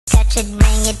Touch it,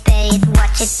 ring it, pay it,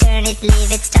 watch it, turn it,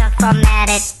 leave it, start, format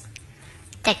it.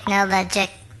 Technologic,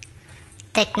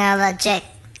 technologic,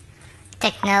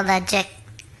 technologic.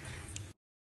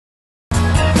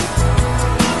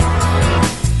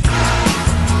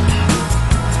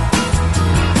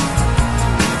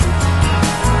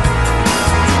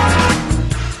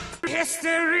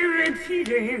 History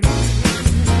repeating.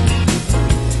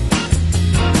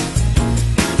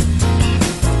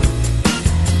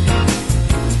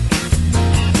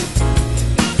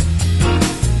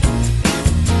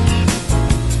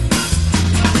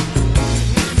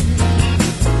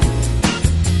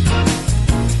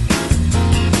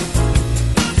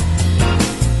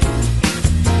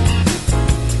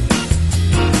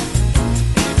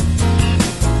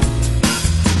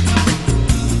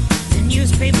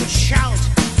 Shout,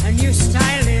 a new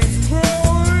style is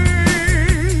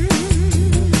growing,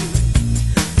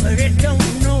 but it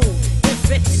don't know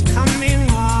if it's coming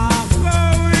or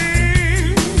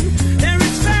going. There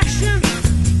is fashion,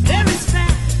 there is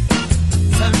fact,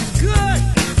 some is good,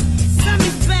 some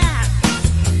is bad,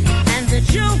 and the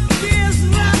joke is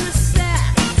rather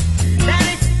sad, that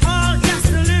it's all just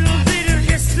a little bit of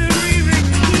history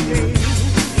repeating.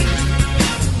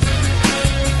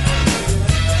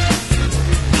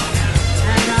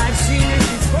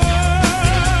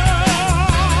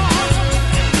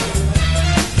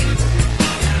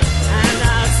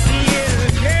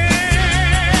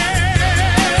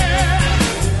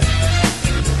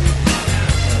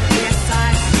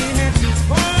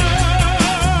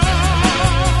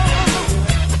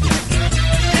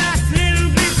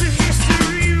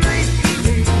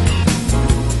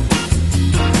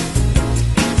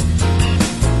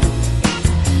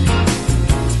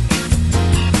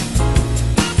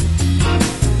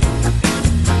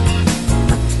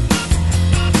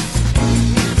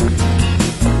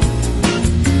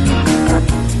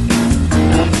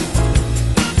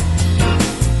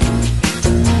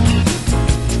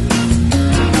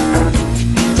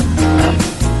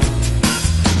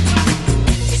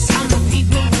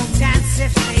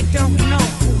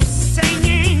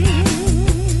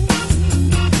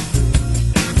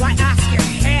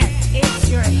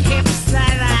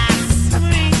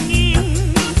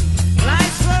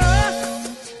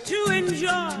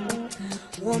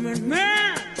 Woman,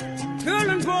 man, girl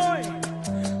and boy,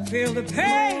 feel the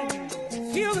pain,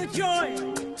 feel the joy,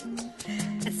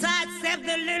 and sidestep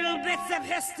the little bits of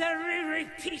history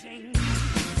repeating.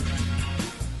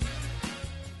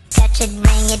 Touch it,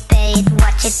 ring it, pay it,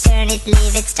 watch it, turn it,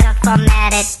 leave it, start,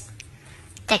 format it.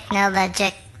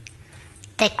 Technologic,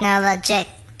 technologic,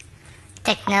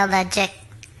 technologic.